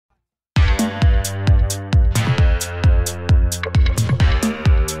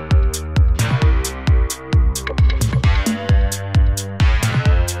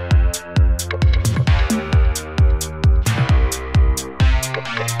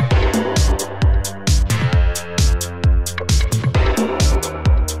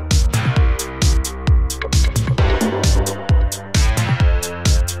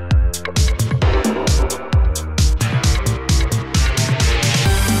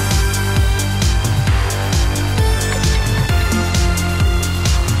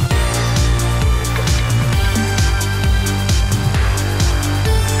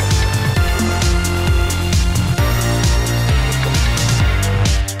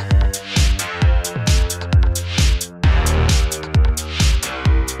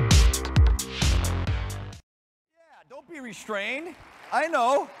strain. I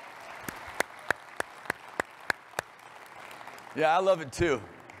know. Yeah, I love it too.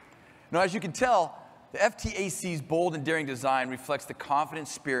 Now, as you can tell, the FTAC's bold and daring design reflects the confident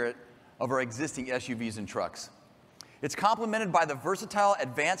spirit of our existing SUVs and trucks. It's complemented by the versatile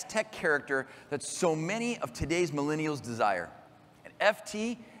advanced tech character that so many of today's millennials desire. And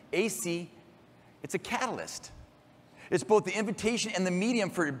FTAC, it's a catalyst. It's both the invitation and the medium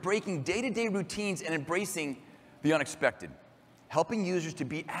for breaking day-to-day routines and embracing the unexpected, helping users to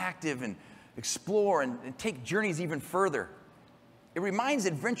be active and explore and take journeys even further. It reminds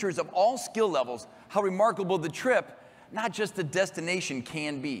adventurers of all skill levels how remarkable the trip, not just the destination,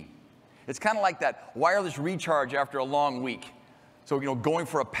 can be. It's kind of like that wireless recharge after a long week. So, going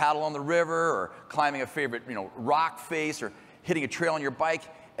for a paddle on the river or climbing a favorite, rock face or hitting a trail on your bike.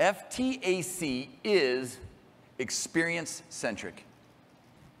 FTAC is experience-centric.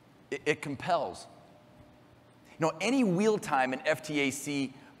 It compels. Any wheel time in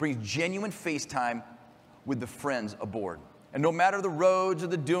FTAC brings genuine face time with the friends aboard. And no matter the roads or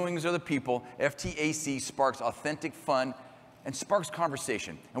the doings or the people, FTAC sparks authentic fun and sparks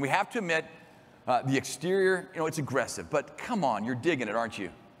conversation. And we have to admit, the exterior, it's aggressive, but come on, you're digging it, aren't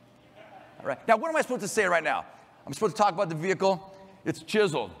you? All right. Now, what am I supposed to say right now? I'm supposed to talk about the vehicle. It's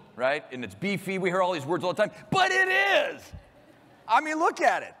chiseled, right? And it's beefy. We hear all these words all the time, but it is. I mean, look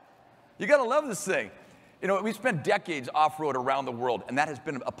at it. You got to love this thing. We've spent decades off-road around the world, and that has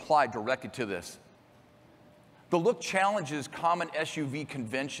been applied directly to this. The look challenges common SUV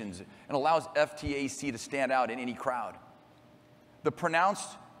conventions and allows FTAC to stand out in any crowd. The pronounced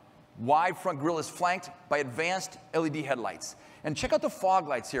wide front grille is flanked by advanced LED headlights. And check out the fog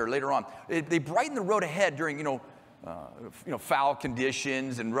lights here later on. They brighten the road ahead during, foul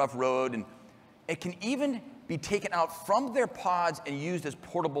conditions and rough road. And it can even be taken out from their pods and used as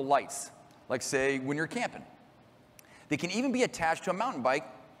portable lights, like, say, when you're camping. They can even be attached to a mountain bike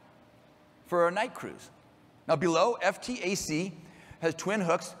for a night cruise. Now, below, FTAC has twin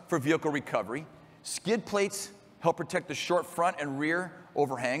hooks for vehicle recovery. Skid plates help protect the short front and rear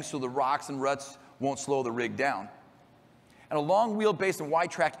overhangs so the rocks and ruts won't slow the rig down. And a long wheelbase and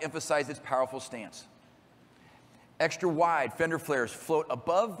wide track emphasize its powerful stance. Extra wide fender flares float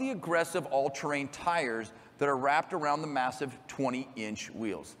above the aggressive all-terrain tires that are wrapped around the massive 20-inch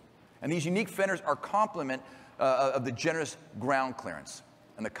wheels. And these unique fenders are complement of the generous ground clearance.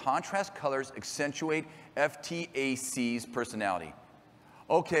 And the contrast colors accentuate FTAC's personality.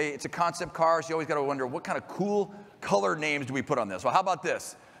 Okay, it's a concept car, so you always got to wonder, what kind of cool color names do we put on this? Well, how about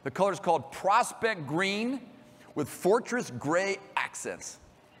this? The color is called Prospect Green with Fortress Gray accents.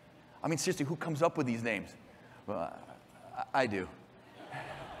 I mean, seriously, who comes up with these names? Well, I do.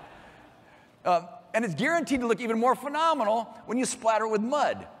 And it's guaranteed to look even more phenomenal when you splatter it with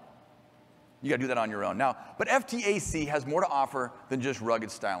mud. You got to do that on your own. Now, but FTAC has more to offer than just rugged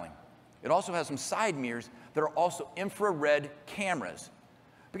styling. It also has some side mirrors that are also infrared cameras.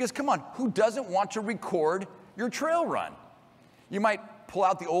 Because come on, who doesn't want to record your trail run? You might pull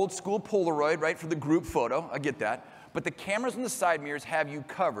out the old school Polaroid, right, for the group photo. I get that. But the cameras in the side mirrors have you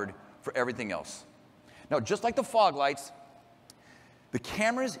covered for everything else. Now, just like the fog lights, the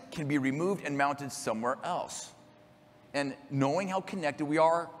cameras can be removed and mounted somewhere else. And knowing how connected we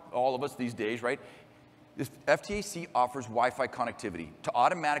are, all of us these days, right? This FTAC offers Wi-Fi connectivity to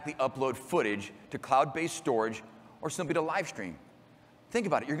automatically upload footage to cloud-based storage or simply to live stream. Think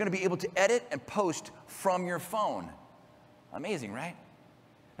about it. You're going to be able to edit and post from your phone. Amazing, right?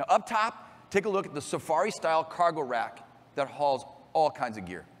 Now, up top, take a look at the Safari-style cargo rack that hauls all kinds of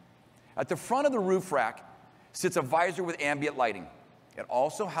gear. At the front of the roof rack sits a visor with ambient lighting. It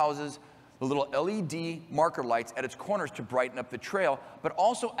also houses the little LED marker lights at its corners to brighten up the trail, but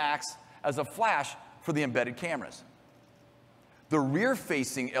also acts as a flash for the embedded cameras. The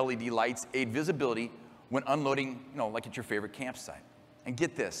rear-facing LED lights aid visibility when unloading, like at your favorite campsite. And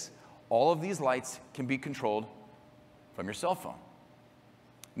get this, all of these lights can be controlled from your cell phone.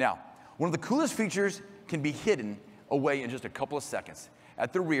 Now, one of the coolest features can be hidden away in just a couple of seconds.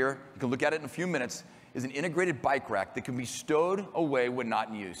 At the rear, you can look at it in a few minutes, is an integrated bike rack that can be stowed away when not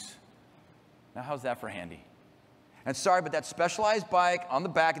in use. Now, how's that for handy? And sorry, but that specialized bike on the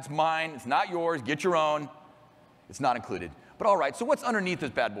back, it's mine, it's not yours, get your own. It's not included. But all right, so what's underneath this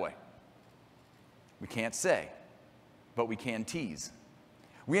bad boy? We can't say, but we can tease.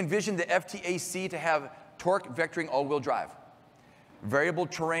 We envision the FTAC to have torque vectoring all-wheel drive, variable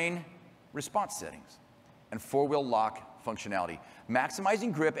terrain response settings, and four-wheel lock functionality,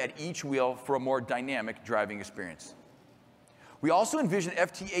 maximizing grip at each wheel for a more dynamic driving experience. We also envision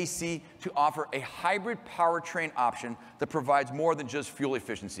FTAC to offer a hybrid powertrain option that provides more than just fuel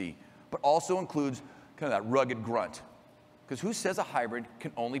efficiency, but also includes kind of that rugged grunt. because who says a hybrid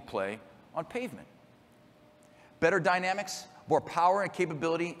can only play on pavement? Better dynamics, more power and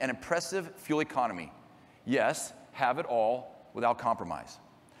capability, and impressive fuel economy. Yes, have it all without compromise.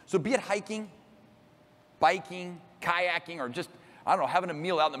 So be it hiking, biking, kayaking, or just, I don't know, having a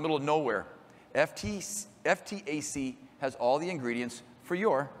meal out in the middle of nowhere, FTAC has all the ingredients for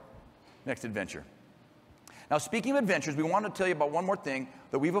your next adventure. Now, speaking of adventures, we want to tell you about one more thing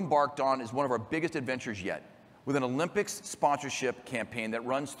that we've embarked on as one of our biggest adventures yet, with an Olympics sponsorship campaign that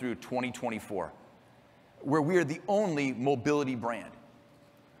runs through 2024, where we are the only mobility brand.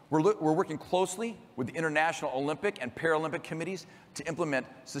 We're working closely with the International Olympic and Paralympic committees to implement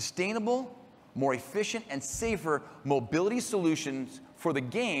sustainable, more efficient, and safer mobility solutions for the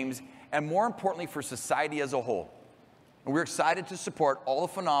games, and more importantly, for society as a whole. And we're excited to support all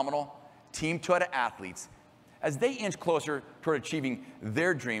the phenomenal Team Toyota athletes as they inch closer toward achieving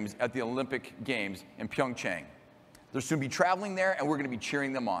their dreams at the Olympic Games in Pyeongchang. They'll soon be traveling there, and we're going to be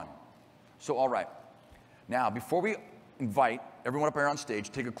cheering them on. So, all right. Now, before we invite everyone up here on stage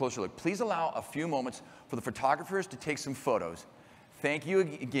to take a closer look, please allow a few moments for the photographers to take some photos. Thank you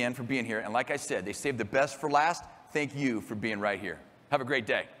again for being here. And like I said, they saved the best for last. Thank you for being right here. Have a great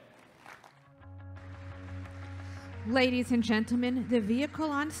day. Ladies and gentlemen, the vehicle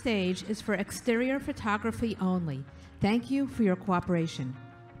on stage is for exterior photography only. Thank you for your cooperation.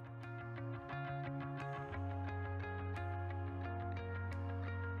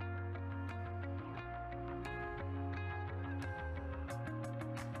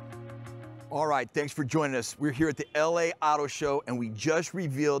 All right, thanks for joining us. We're here at the LA Auto Show, and we just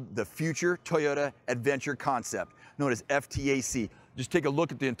revealed the future Toyota Adventure concept, known as FTAC. Just take a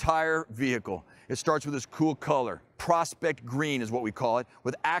look at the entire vehicle. It starts with this cool color. Prospect green is what we call it,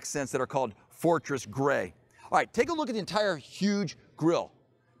 with accents that are called Fortress Gray. All right, take a look at the entire huge grille.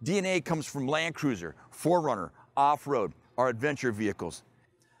 DNA comes from Land Cruiser, 4Runner, off-road, our adventure vehicles.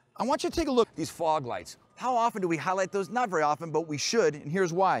 I want you to take a look at these fog lights. How often do we highlight those? Not very often, but we should, and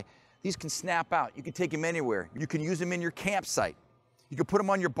here's why. These can snap out. You can take them anywhere. You can use them in your campsite. You can put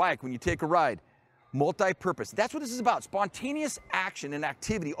them on your bike when you take a ride. Multi-purpose. That's what this is about. Spontaneous action and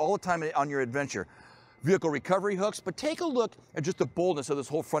activity all the time on your adventure. Vehicle recovery hooks, but take a look at just the boldness of this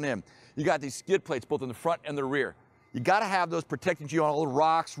whole front end. You got these skid plates both in the front and the rear. You got to have those protecting you on all the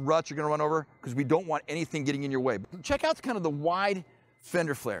rocks, ruts you're going to run over, because we don't want anything getting in your way. But check out kind of the wide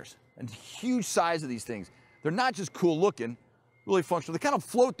fender flares and huge size of these things. They're not just cool looking, really functional. They kind of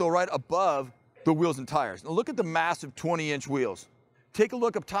float though right above the wheels and tires. Now look at the massive 20-inch wheels. Take a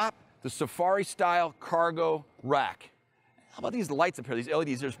look up top, the safari style cargo rack. How about these lights up here, these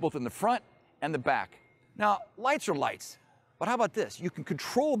LEDs? There's both in the front and the back. Now, lights are lights, but how about this? You can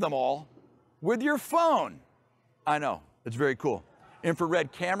control them all with your phone. I know, it's very cool.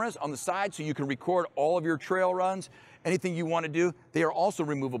 Infrared cameras on the side so you can record all of your trail runs, anything you want to do. They are also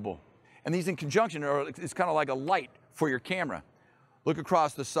removable. And these in conjunction it's kind of like a light for your camera. Look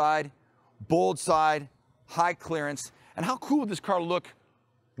across the side, bold side, high clearance. And how cool would this car look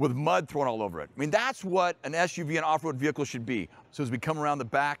with mud thrown all over it? I mean, that's what an SUV and off-road vehicle should be. So as we come around the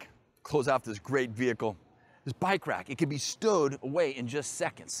back, close off this great vehicle, this bike rack, it can be stowed away in just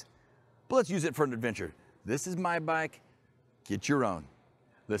seconds. But let's use it for an adventure. This is my bike, get your own.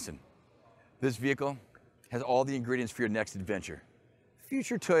 Listen, this vehicle has all the ingredients for your next adventure.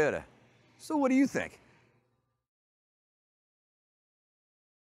 Future Toyota. So what do you think?